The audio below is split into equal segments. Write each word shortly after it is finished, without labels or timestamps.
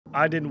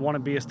I didn't want to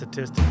be a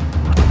statistic.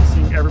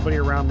 Seeing everybody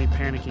around me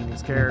panicking and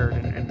scared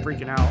and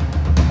freaking out.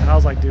 And I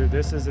was like, dude,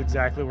 this is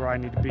exactly where I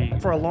need to be.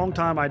 For a long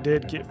time, I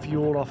did get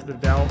fueled off the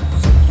doubt.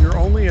 You're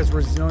only as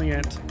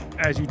resilient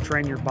as you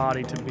train your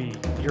body to be.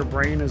 Your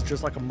brain is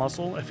just like a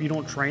muscle. If you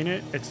don't train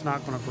it, it's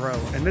not going to grow.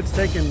 And it's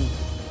taken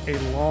a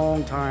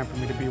long time for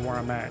me to be where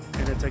I'm at.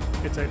 And it's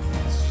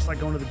just like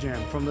going to the gym.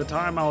 From the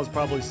time I was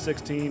probably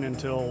 16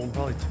 until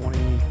probably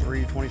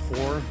 23,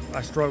 24,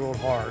 I struggled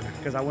hard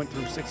because I went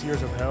through 6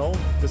 years of hell.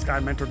 This guy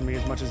mentored me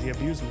as much as he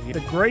abused me. The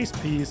grace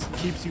piece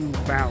keeps you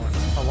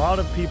balanced. A lot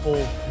of people,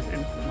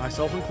 and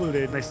myself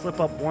included, they slip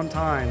up one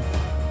time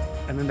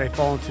and then they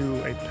fall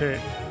into a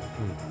pit,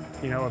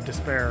 of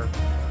despair.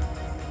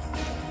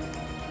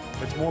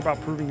 It's more about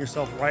proving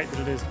yourself right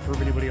than it is to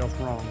prove anybody else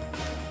wrong.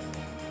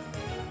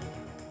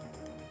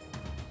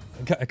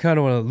 I kind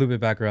of want to loop it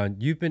back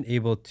around. You've been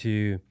able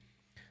to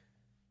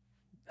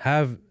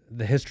have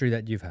the history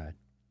that you've had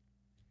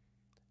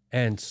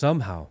and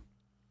somehow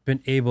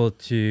been able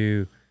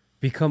to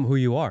become who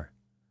you are.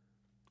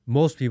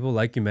 Most people,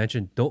 like you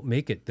mentioned, don't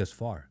make it this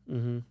far.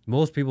 Mm-hmm.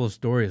 Most people's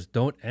stories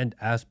don't end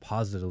as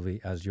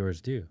positively as yours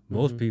do.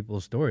 Most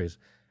people's stories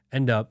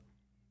end up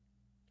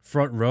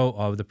front row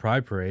of the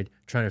Pride Parade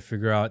trying to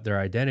figure out their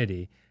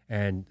identity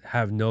and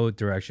have no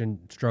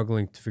direction,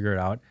 struggling to figure it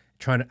out,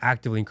 trying to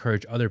actively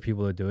encourage other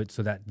people to do it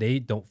so that they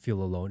don't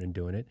feel alone in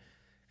doing it.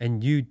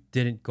 And you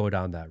didn't go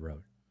down that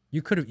road.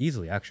 You could have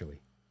easily,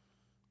 actually.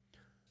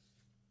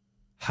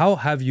 How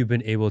have you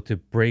been able to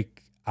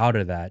break out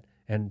of that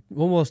and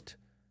almost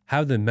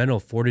have the mental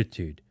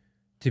fortitude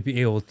to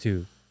be able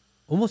to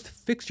almost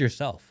fix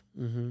yourself?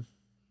 Mm-hmm.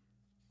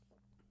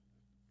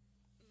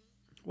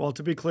 Well,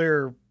 to be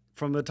clear,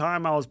 from the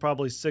time I was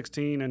probably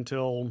 16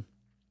 until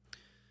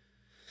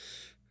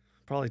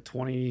probably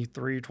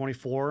 23,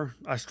 24,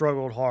 I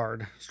struggled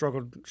hard,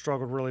 struggled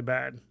really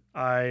bad.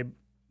 I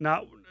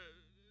not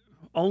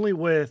only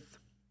with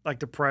like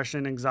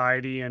depression,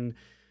 anxiety, and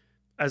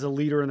as a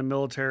leader in the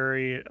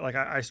military, like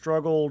I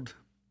struggled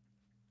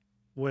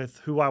with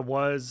who I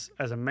was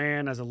as a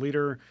man, as a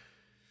leader,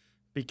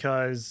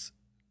 because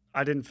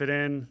I didn't fit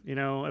in. It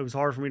was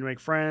hard for me to make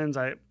friends.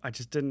 I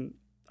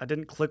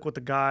didn't click with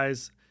the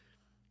guys.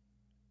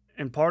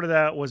 And part of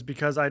that was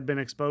because I'd been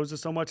exposed to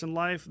so much in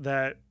life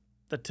that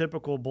the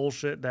typical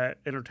bullshit that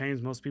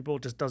entertains most people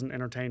just doesn't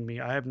entertain me.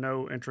 I have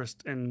no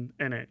interest in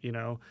it,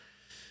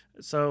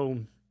 So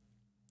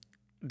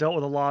dealt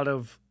with a lot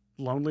of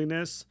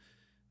loneliness,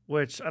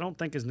 which I don't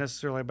think is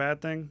necessarily a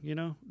bad thing.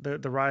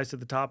 The rise to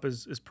the top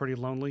is pretty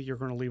lonely. You're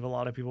going to leave a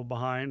lot of people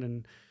behind,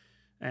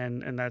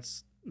 and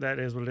that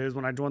is what it is.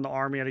 When I joined the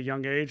Army at a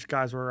young age,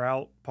 guys were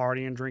out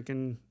partying,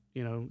 drinking,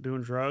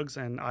 doing drugs,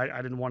 and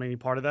I didn't want any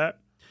part of that.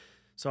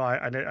 So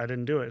I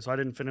didn't do it. So I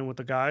didn't fit in with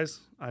the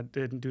guys. I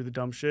didn't do the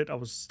dumb shit. I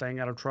was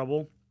staying out of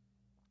trouble.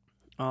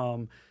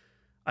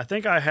 I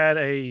think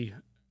I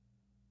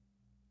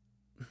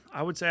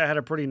would say I had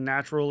a pretty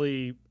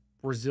naturally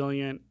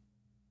resilient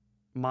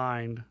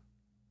mind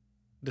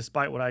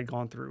despite what I'd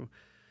gone through,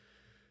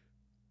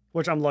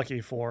 which I'm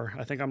lucky for.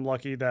 I think I'm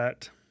lucky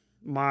that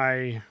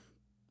my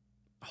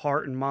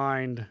heart and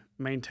mind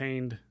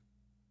maintained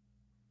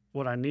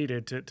what I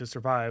needed to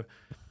survive.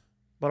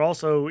 But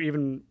also,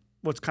 even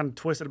what's kind of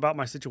twisted about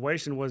my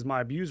situation was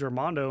my abuser,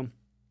 Mondo,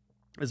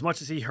 as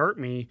much as he hurt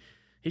me,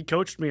 he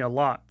coached me a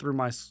lot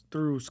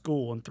through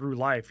school and through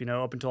life,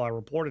 up until I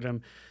reported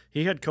him.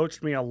 He had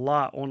coached me a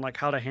lot on like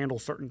how to handle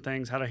certain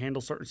things, how to handle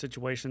certain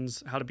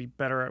situations, how to be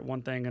better at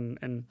one thing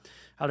and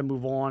how to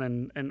move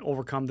on and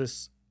overcome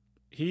this.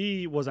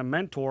 He was a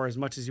mentor as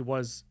much as he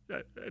was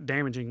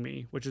damaging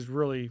me, which is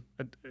really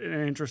an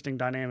interesting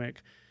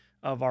dynamic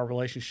of our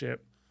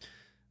relationship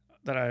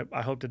that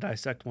I hope to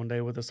dissect one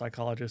day with a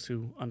psychologist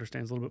who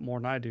understands a little bit more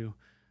than I do.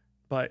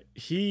 But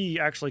he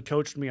actually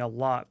coached me a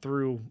lot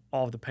through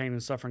all of the pain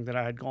and suffering that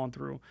I had gone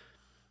through.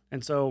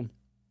 And so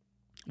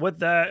with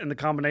that and the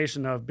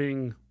combination of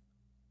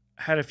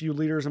had a few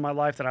leaders in my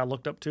life that I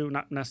looked up to,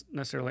 not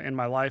necessarily in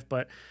my life,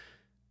 but,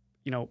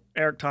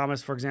 Eric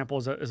Thomas, for example,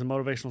 is a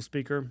motivational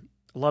speaker.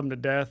 I love him to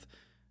death.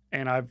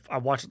 And I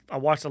watched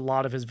a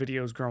lot of his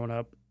videos growing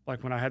up.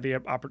 Like when I had the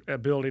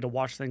ability to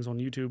watch things on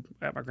YouTube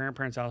at my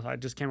grandparents' house, I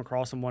just came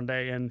across him one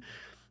day and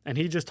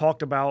he just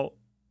talked about,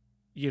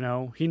 he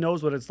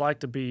knows what it's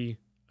like to be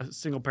a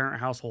single parent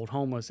household,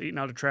 homeless, eating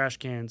out of trash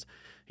cans.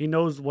 He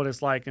knows what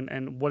it's like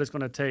and what it's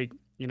going to take.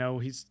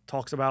 He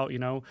talks about,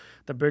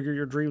 the bigger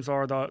your dreams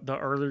are, the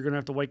earlier you're going to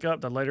have to wake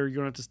up, the later you're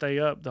going to have to stay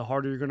up, the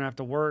harder you're going to have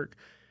to work.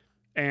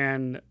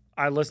 And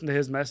I listened to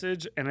his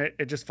message and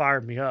it just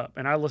fired me up.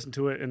 And I listened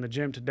to it in the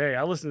gym today.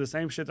 I listened to the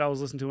same shit that I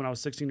was listening to when I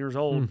was 16 years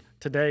old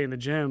today in the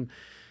gym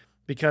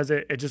because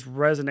it just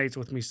resonates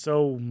with me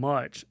so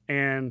much.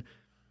 And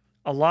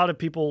a lot of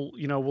people,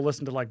 will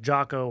listen to like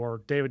Jocko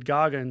or David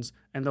Goggins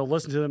and they'll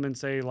listen to them and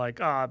say like,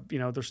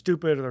 they're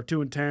stupid or they're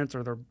too intense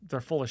or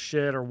they're full of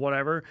shit or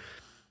whatever.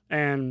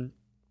 And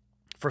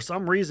for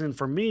some reason,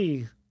 for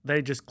me,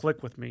 they just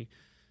click with me.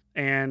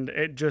 And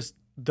it just,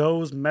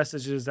 those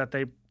messages that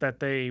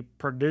they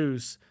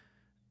produce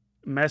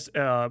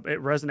it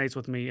resonates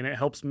with me, and it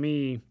helps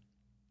me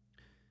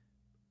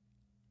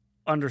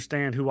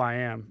understand who I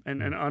am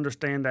and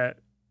understand that,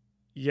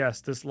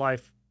 yes, this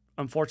life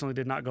unfortunately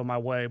did not go my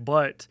way,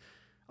 but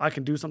I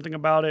can do something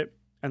about it.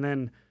 And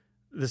then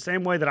the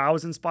same way that I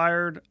was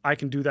inspired, I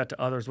can do that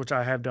to others, which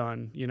I have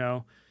done, you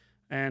know.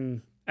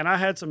 And I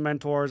had some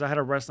mentors. I had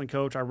a wrestling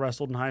coach. I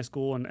wrestled in high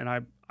school,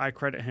 and I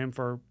credit him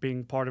for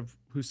being part of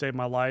who saved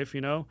my life,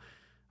 you know.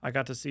 I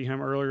got to see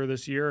him earlier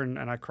this year, and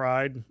I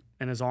cried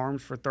in his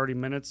arms for 30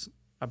 minutes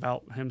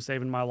about him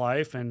saving my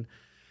life. And,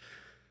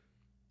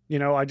 you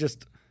know,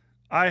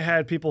 I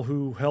had people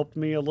who helped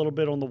me a little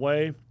bit on the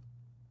way,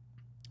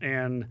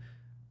 and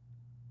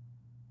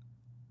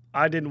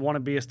I didn't want to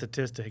be a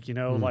statistic, you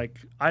know. Like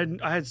I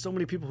had so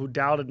many people who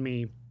doubted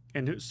me,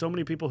 and so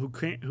many people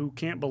who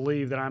can't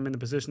believe that I'm in the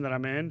position that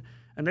I'm in,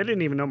 and they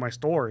didn't even know my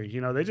story,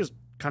 you know. They just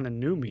kind of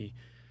knew me,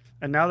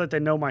 and now that they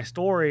know my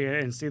story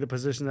and see the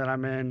position that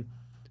I'm in,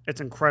 it's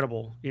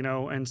incredible, you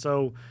know. And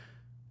so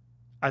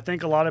I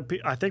think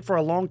I think for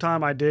a long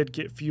time I did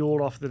get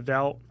fueled off the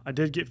doubt. I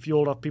did get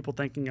fueled off people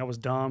thinking I was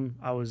dumb.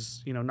 I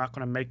was, you know, not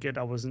going to make it.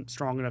 I wasn't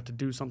strong enough to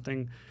do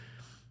something.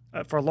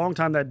 For a long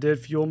time that did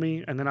fuel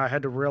me, and then I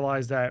had to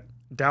realize that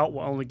doubt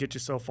will only get you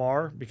so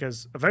far,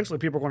 because eventually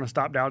people are going to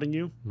stop doubting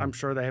you. I'm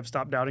sure they have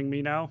stopped doubting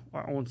me now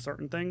on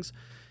certain things.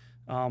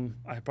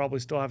 I probably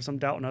still have some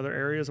doubt in other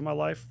areas of my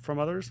life from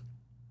others.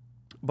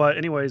 But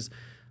anyways,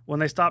 when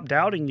they stop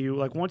doubting you,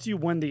 like once you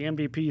win the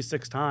MVP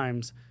 6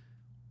 times,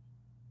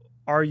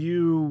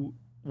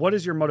 what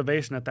is your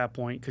motivation at that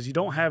point? Because you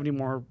don't have any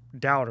more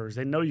doubters.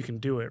 They know you can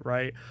do it,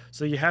 right?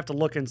 So you have to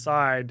look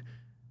inside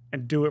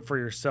and do it for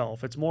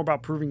yourself. It's more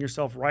about proving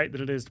yourself right than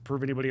it is to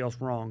prove anybody else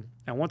wrong.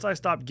 And once I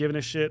stopped giving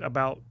a shit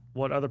about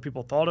what other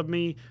people thought of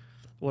me,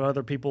 what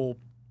other people,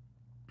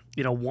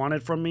 you know,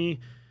 wanted from me,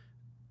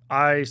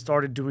 I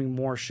started doing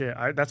more shit.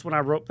 That's when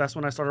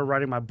I started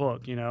writing my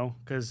book, you know,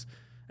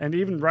 and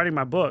even writing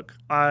my book,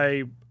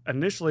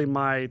 initially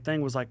my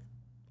thing was like,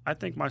 I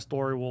think my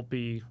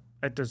story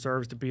it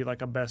deserves to be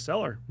like a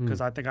bestseller, because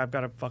I think I've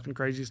got a fucking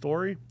crazy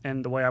story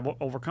and the way I've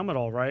overcome it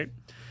all, right?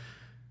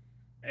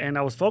 And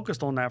I was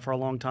focused on that for a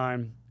long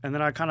time. And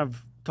then I kind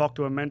of talked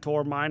to a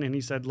mentor of mine, and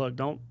he said, look,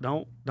 don't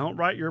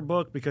write your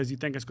book because you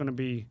think it's going to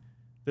be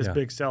this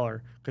big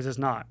seller, because it's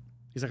not.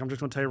 He's like, I'm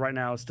just going to tell you right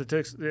now, it's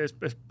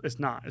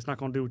not. It's not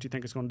going to do what you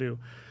think it's going to do.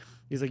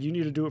 He's like, you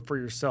need to do it for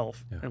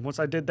yourself. Yeah. And once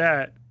I did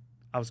that,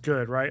 I was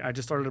good, right? I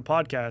just started a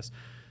podcast.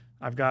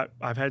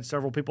 I've had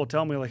several people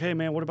tell me like, hey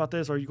man, what about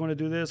this? Are you going to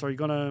do this? Are you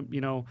going to,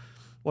 you know,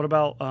 what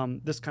about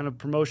this kind of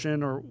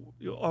promotion? Or,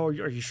 oh,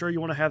 are you sure you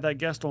want to have that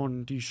guest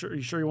on? Are you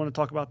sure you want to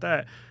talk about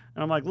that?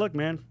 And I'm like, look,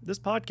 man, this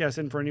podcast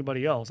isn't for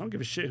anybody else. I don't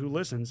give a shit who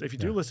listens. If you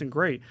do listen,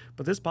 great.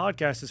 But this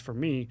podcast is for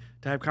me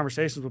to have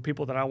conversations with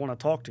people that I want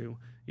to talk to,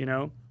 you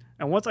know?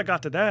 And once I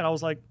got to that, I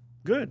was like,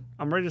 good,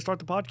 I'm ready to start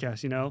the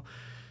podcast, you know?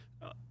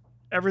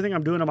 Everything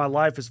I'm doing in my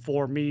life is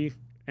for me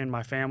and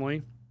my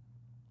family.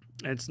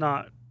 It's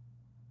not,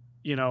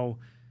 you know,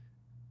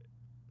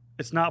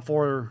 it's not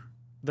for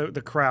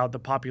the crowd, the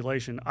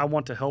population. I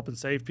want to help and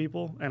save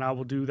people, and I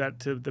will do that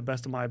to the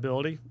best of my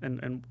ability,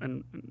 and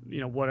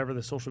you know, whatever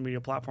the social media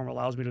platform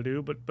allows me to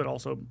do, but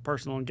also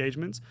personal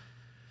engagements.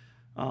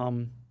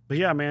 But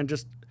yeah, man,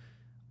 just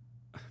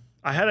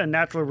I had a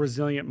naturally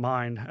resilient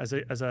mind as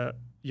a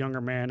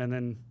younger man, and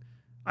then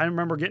I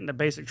remember getting to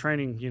basic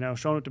training, you know,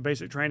 showing up to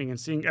basic training and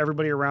seeing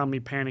everybody around me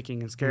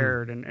panicking and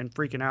scared and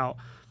freaking out.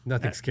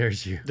 Nothing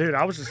scares you. Dude,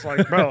 I was just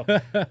like, bro,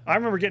 I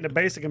remember getting to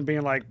basic and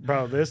being like,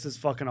 bro, this is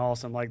fucking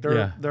awesome. Like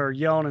they're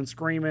yelling and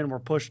screaming. We're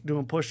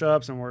doing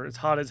push-ups, and it's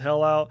hot as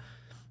hell out.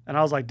 And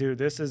I was like, dude,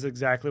 this is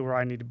exactly where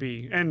I need to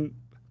be. And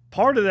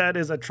part of that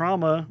is a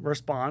trauma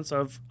response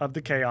of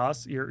the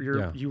chaos.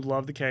 You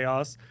love the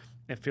chaos.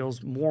 It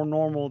feels more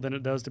normal than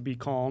it does to be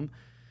calm.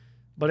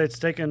 But it's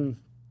taken,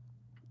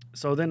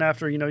 so then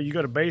after, you know, you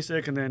go to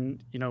basic and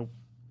then, you know,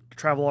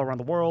 travel all around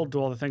the world, do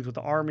all the things with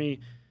the Army.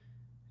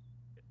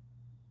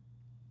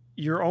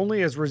 You're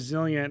only as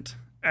resilient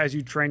as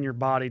you train your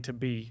body to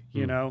be,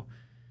 you know?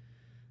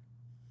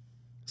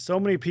 So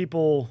many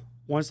people,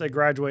 once they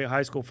graduate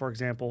high school, for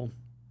example,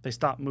 they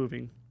stop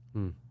moving.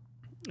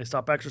 They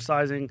stop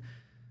exercising.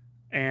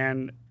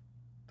 And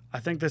I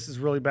think this is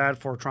really bad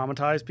for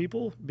traumatized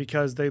people,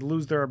 because they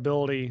lose their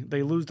ability,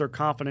 they lose their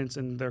confidence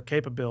in their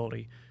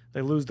capability.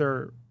 They lose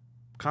their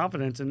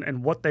confidence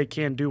in what they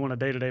can do on a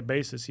day-to-day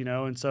basis, you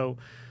know? And so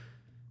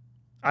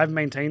I've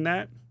maintained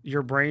that.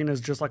 Your brain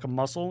is just like a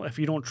muscle. If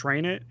you don't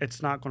train it,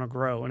 it's not going to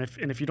grow. And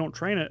if you don't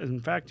train it,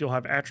 in fact, you'll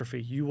have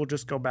atrophy. You will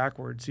just go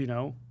backwards, you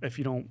know, if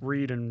you don't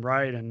read and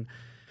write and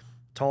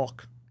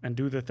talk and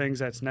do the things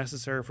that's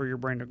necessary for your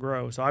brain to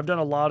grow. So I've done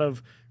a lot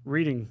of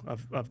reading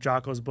of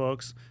Jocko's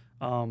books.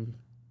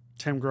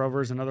 Tim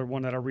Grover's another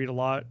one that I read a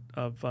lot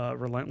of,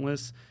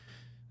 Relentless.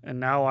 And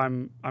now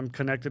I'm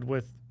connected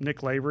with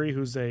Nick Lavery,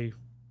 who's a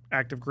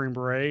active Green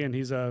Beret, and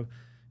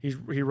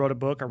he wrote a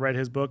book. I read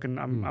his book, and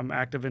I'm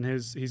active in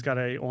he's got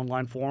a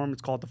online forum.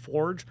 It's called The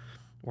Forge,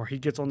 where he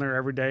gets on there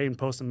every day and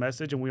posts a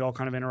message, and we all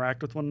kind of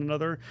interact with one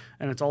another.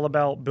 And it's all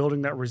about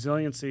building that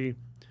resiliency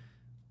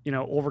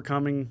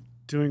overcoming,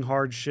 doing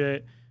hard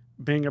shit,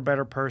 being a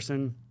better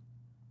person.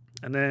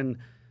 And then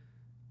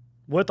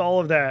with all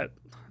of that,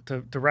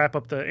 to wrap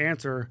up the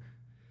answer,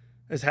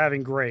 is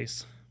having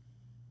grace.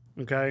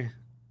 Okay?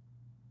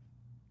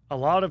 A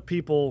lot of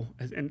people,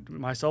 and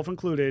myself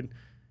included,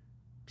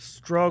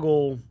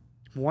 struggle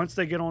once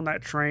they get on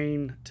that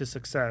train to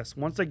success.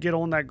 Once they get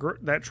on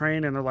that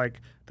train and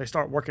they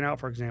start working out,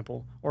 for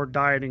example, or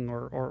dieting,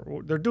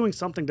 or they're doing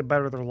something to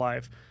better their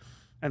life,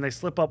 and they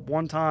slip up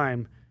one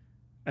time,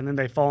 and then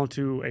they fall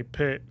into a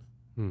pit,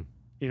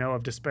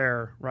 of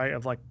despair, right?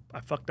 Of like,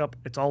 I fucked up,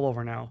 it's all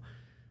over now.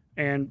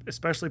 And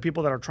especially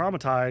people that are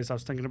traumatized, I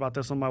was thinking about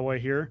this on my way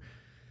here.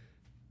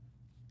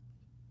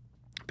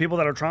 People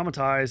that are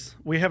traumatized,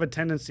 we have a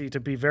tendency to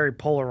be very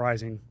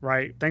polarizing,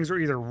 right? Things are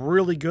either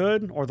really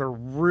good or they're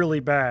really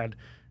bad.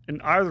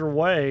 And either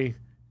way,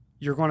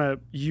 you're going to,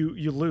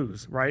 you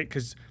lose, right?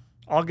 Because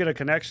I'll get a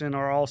connection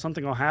or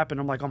something will happen.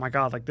 I'm like, oh my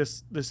God, like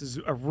this is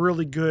a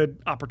really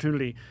good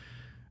opportunity.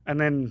 And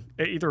then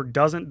it either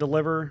doesn't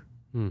deliver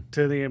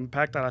to the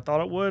impact that I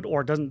thought it would,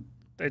 or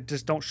it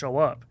just don't show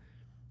up,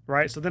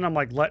 right? So then I'm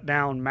like let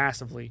down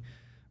massively.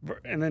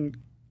 And then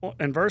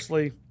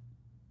inversely,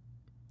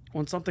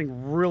 when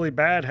something really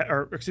bad,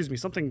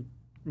 something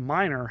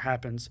minor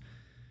happens,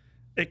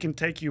 it can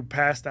take you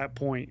past that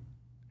point,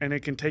 and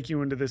it can take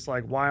you into this,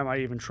 like, why am I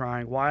even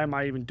trying? Why am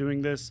I even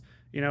doing this?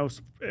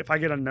 If I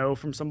get a no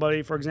from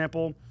somebody, for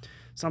example,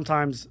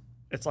 sometimes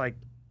it's like,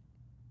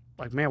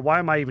 man, why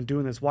am I even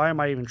doing this? Why am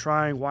I even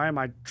trying? Why am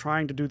I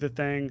trying to do the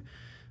thing?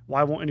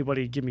 Why won't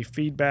anybody give me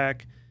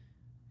feedback?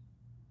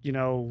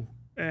 And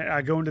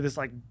I go into this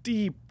like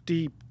deep,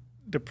 deep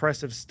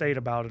depressive state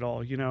about it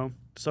all,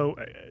 So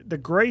the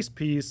grace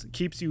piece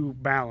keeps you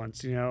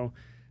balanced,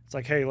 It's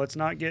like, hey, let's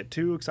not get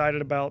too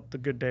excited about the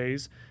good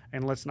days,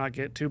 and let's not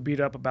get too beat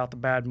up about the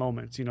bad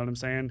moments. You know what I'm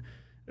saying?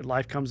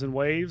 Life comes in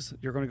waves.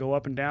 You're going to go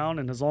up and down,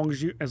 and as long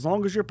as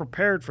you're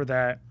prepared for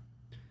that,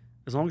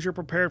 as long as you're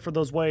prepared for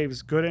those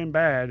waves, good and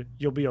bad,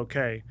 you'll be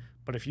okay.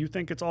 But if you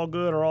think it's all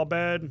good or all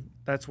bad,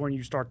 that's when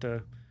you start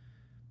to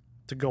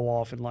go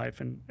off in life.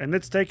 And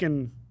it's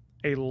taken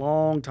a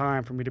long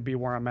time for me to be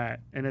where I'm at.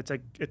 And it's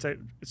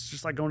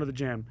just like going to the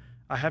gym.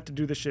 I have to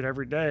do this shit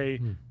every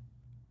day.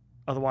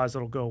 Otherwise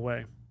it'll go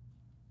away.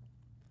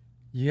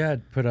 You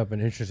had put up an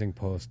interesting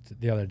post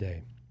the other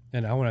day,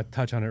 and I want to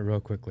touch on it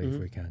real quickly if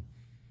we can.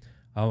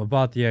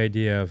 About the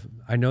idea of,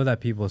 I know that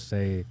people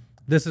say,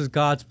 this is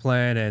God's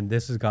plan and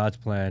this is God's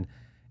plan.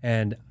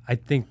 And I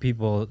think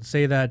people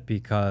say that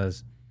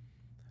because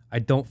I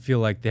don't feel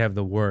like they have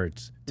the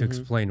words to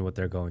explain what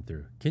they're going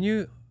through. Can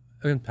you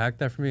unpack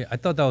that for me? I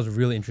thought that was a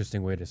really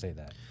interesting way to say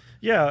that.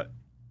 Yeah.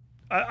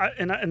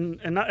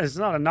 It's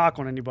not a knock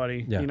on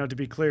anybody, to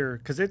be clear,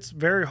 because it's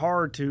very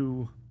hard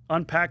to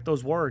unpack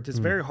those words. It's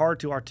very hard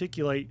to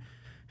articulate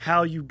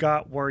how you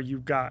got where you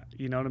got.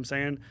 You know what I'm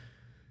saying?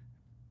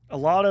 A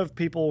lot of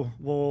people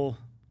will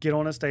get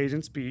on a stage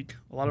and speak.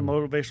 A lot of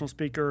motivational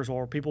speakers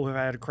or people who have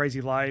had a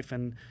crazy life,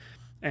 and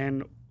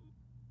in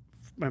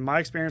my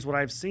experience, what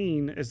I've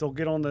seen is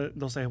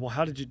they'll say, well,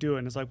 how did you do it?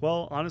 And it's like,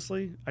 well,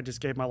 honestly, I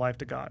just gave my life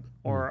to God,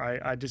 or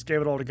I just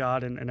gave it all to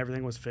God, and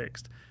everything was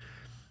fixed.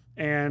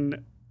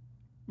 And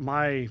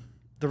the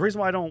reason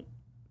why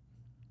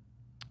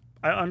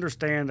I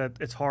understand that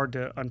it's hard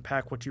to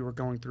unpack what you were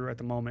going through at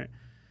the moment.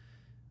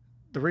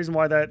 The reason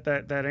why that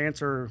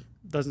answer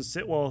doesn't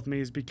sit well with me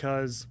is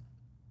because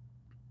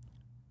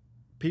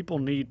people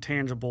need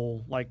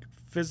tangible, like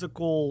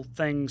physical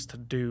things to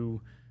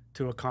do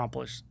to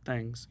accomplish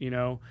things,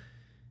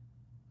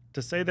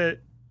 To say that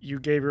you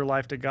gave your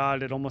life to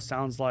God, it almost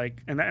sounds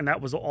like, and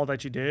that was all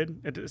that you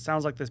did. It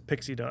sounds like this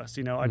pixie dust,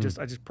 I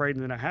just prayed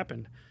and then it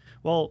happened.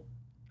 Well,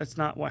 that's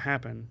not what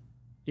happened.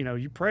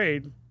 You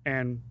prayed,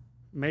 and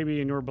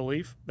maybe in your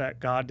belief that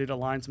God did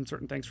align some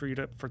certain things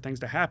for things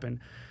to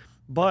happen,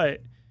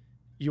 but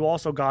you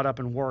also got up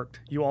and worked.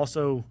 You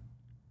also,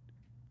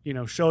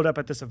 showed up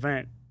at this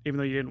event even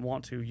though you didn't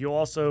want to. You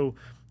also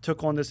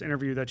took on this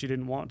interview that you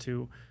didn't want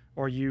to,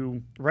 or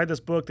you read this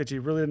book that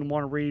you really didn't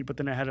want to read, but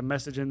then it had a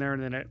message in there,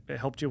 and then it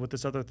helped you with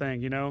this other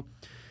thing,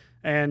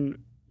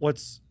 And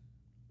what's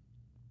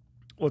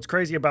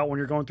crazy about when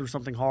you're going through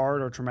something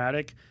hard or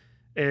traumatic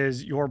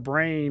is your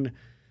brain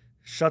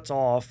shuts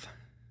off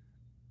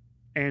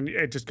and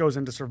it just goes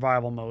into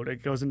survival mode.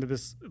 It goes into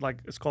this,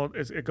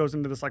 it goes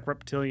into this like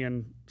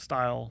reptilian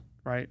style,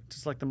 right?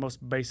 Just like the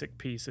most basic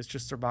piece. It's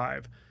just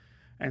survive.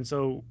 And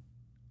so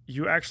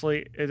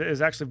it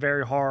is actually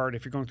very hard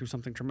if you're going through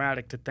something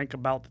traumatic to think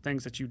about the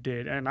things that you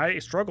did. And I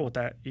struggle with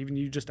that. Even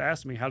you just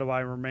asked me, how do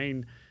I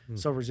remain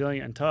so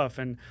resilient and tough?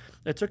 And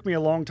it took me a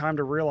long time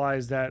to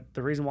realize that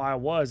the reason why I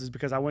was is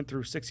because I went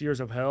through 6 years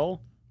of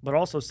hell, but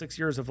also 6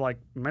 years of like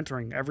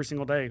mentoring every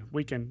single day,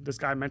 weekend. This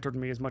guy mentored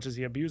me as much as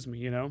he abused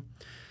me,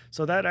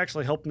 So that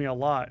actually helped me a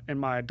lot in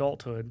my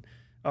adulthood,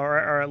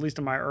 or at least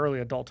in my early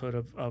adulthood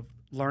of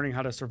learning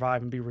how to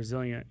survive and be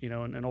resilient,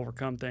 and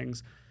overcome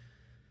things.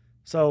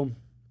 So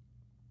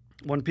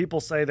when people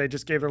say they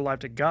just gave their life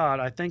to God,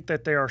 I think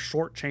that they are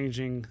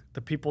shortchanging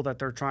the people that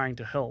they're trying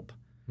to help.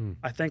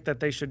 I think that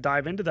they should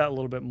dive into that a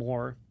little bit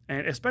more,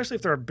 and especially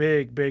if they're a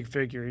big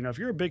figure. If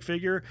you're a big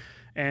figure,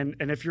 and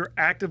if you're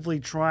actively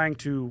trying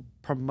to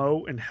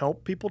promote and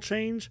help people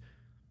change,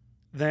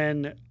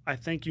 then I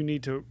think you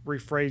need to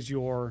rephrase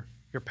your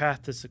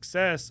path to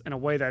success in a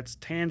way that's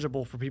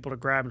tangible for people to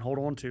grab and hold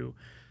on to.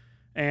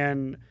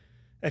 And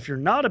if you're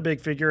not a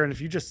big figure, and if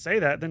you just say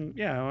that, then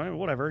yeah,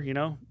 whatever,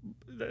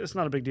 it's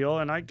not a big deal,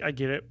 and I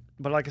get it.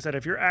 But like I said,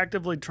 if you're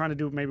actively trying to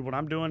do maybe what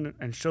I'm doing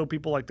and show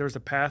people like there's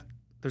a path,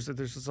 there's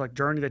this like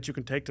journey that you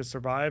can take to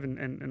survive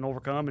and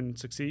overcome and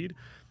succeed,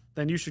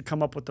 then you should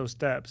come up with those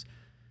steps.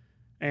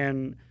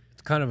 And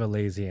it's kind of a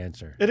lazy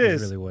answer. It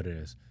is really what it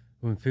is.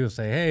 When people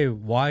say, "Hey,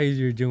 why are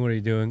you doing what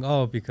you're doing?"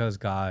 Oh, because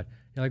God.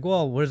 You're like,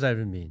 well, what does that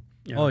even mean?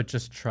 Yeah. Oh, it's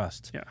just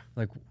trust. Yeah.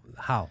 Like,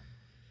 how?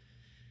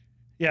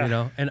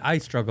 Yeah. And I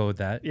struggle with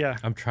that. Yeah.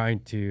 I'm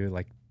trying to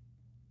like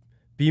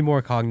be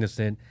more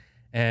cognizant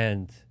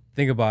and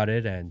think about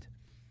it, and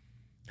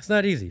it's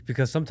not easy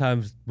because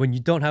sometimes when you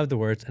don't have the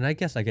words, and I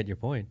guess I get your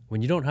point.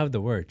 When you don't have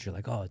the words, you're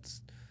like, oh,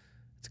 it's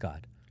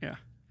God. Yeah.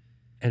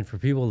 And for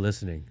people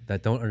listening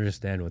that don't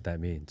understand what that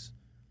means,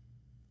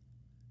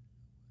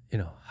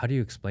 how do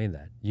you explain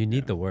that? You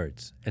need the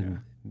words,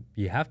 and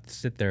you have to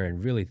sit there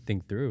and really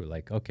think through,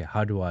 like, okay,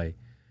 how do I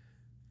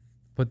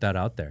put that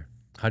out there?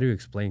 How do you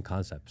explain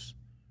concepts?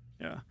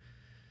 Yeah.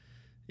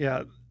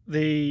 Yeah.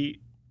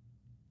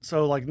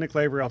 So like Nick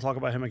Lavery, I'll talk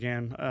about him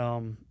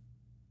again.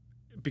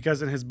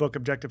 Because in his book,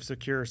 Objective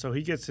Secure, so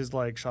he gets his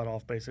leg shot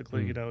off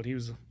basically, he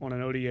was on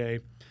an ODA,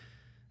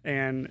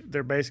 and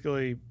they're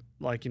basically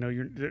like,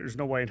 there's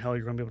no way in hell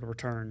you're going to be able to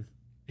return.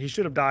 He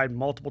should have died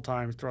multiple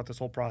times throughout this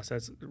whole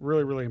process.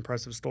 Really, really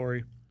impressive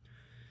story.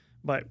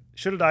 But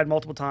should have died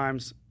multiple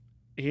times.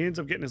 He ends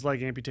up getting his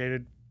leg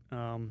amputated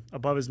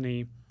above his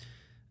knee,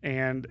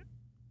 and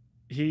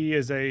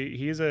he's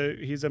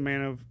a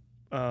man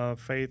of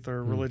faith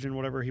or religion,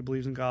 whatever. He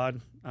believes in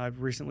God.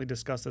 I've recently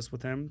discussed this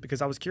with him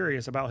because I was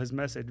curious about his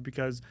message,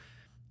 because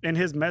in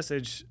his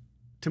message,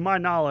 to my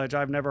knowledge,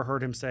 I've never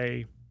heard him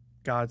say,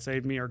 God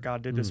saved me or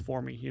God did this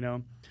for me,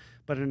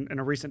 But in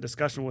a recent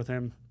discussion with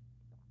him,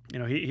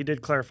 he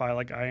did clarify,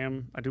 like,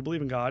 I do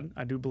believe in God.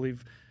 I do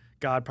believe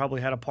God probably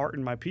had a part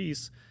in my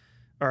piece,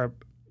 or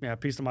a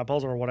piece of my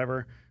puzzle or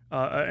whatever,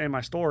 in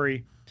my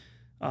story.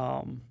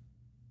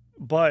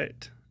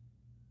 But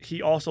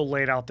he also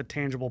laid out the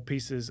tangible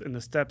pieces and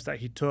the steps that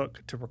he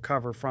took to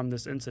recover from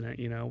this incident,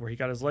 where he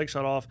got his leg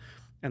shot off.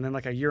 And then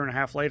like a year and a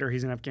half later,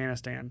 he's in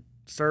Afghanistan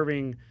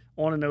serving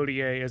on an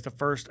ODA as the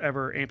first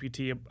ever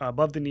amputee,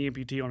 above the knee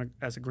amputee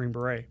as a Green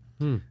Beret.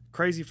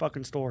 Crazy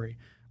fucking story.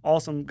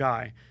 Awesome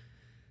guy.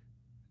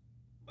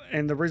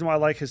 And the reason why I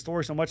like his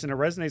story so much and it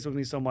resonates with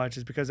me so much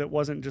is because it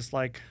wasn't just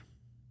like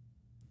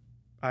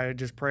I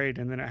just prayed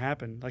and then it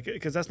happened. Like,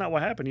 because that's not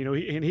what happened. He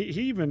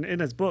even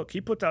in his book,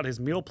 he puts out his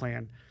meal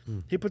plan.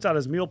 He puts out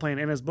his meal plan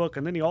in his book.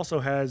 And then he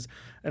also has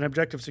an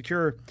Objective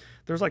Secure.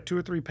 There's like 2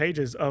 or 3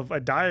 pages of a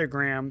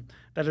diagram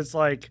that is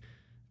like,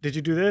 did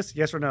you do this?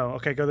 Yes or no?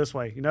 Okay, go this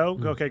way.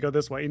 Okay, go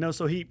this way.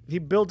 So he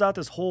builds out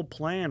this whole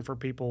plan for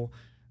people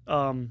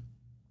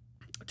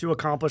to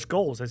accomplish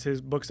goals, as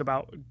his book's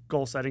about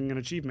goal setting and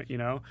achievement,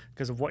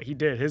 because of what he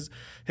did.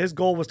 His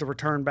goal was to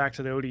return back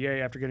to the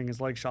ODA after getting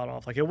his leg shot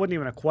off. Like, it wasn't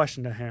even a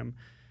question to him,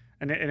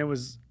 and it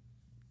was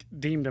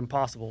deemed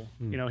impossible.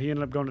 He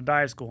ended up going to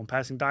dive school and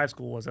passing dive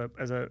school as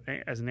an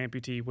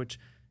amputee, which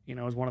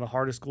is one of the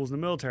hardest schools in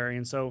the military.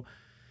 And so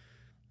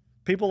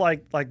people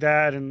like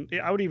that, and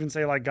I would even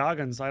say like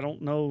Goggins. I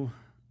don't know.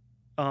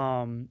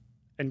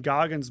 In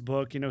Goggins'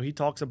 book, he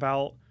talks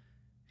about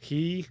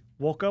he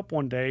woke up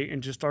one day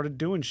and just started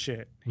doing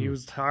shit. He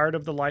was tired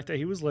of the life that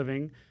he was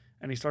living,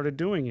 and he started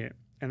doing it.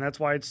 And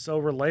that's why it's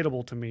so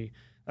relatable to me.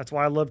 That's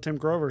why I love Tim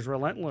Grover's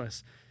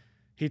Relentless.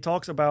 He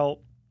talks about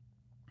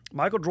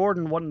Michael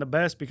Jordan wasn't the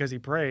best because he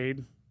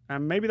prayed,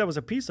 and maybe that was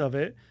a piece of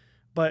it,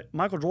 but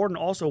Michael Jordan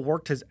also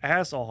worked his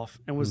ass off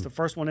and was the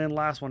first one in,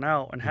 last one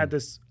out, and had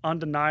this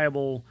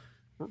undeniable,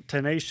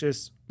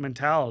 tenacious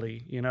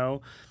mentality,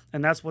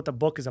 and that's what the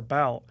book is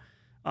about.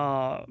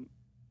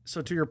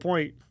 So to your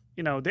point,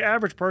 the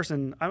average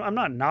person, I'm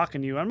not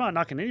knocking you. I'm not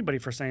knocking anybody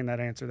for saying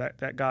that answer,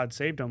 that God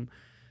saved them.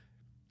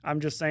 I'm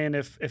just saying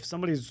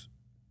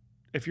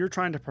if you're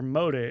trying to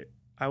promote it,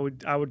 I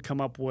would come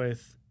up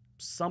with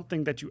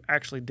something that you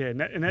actually did.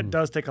 And that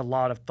does take a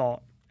lot of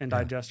thought and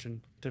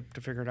digestion to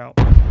figure it out.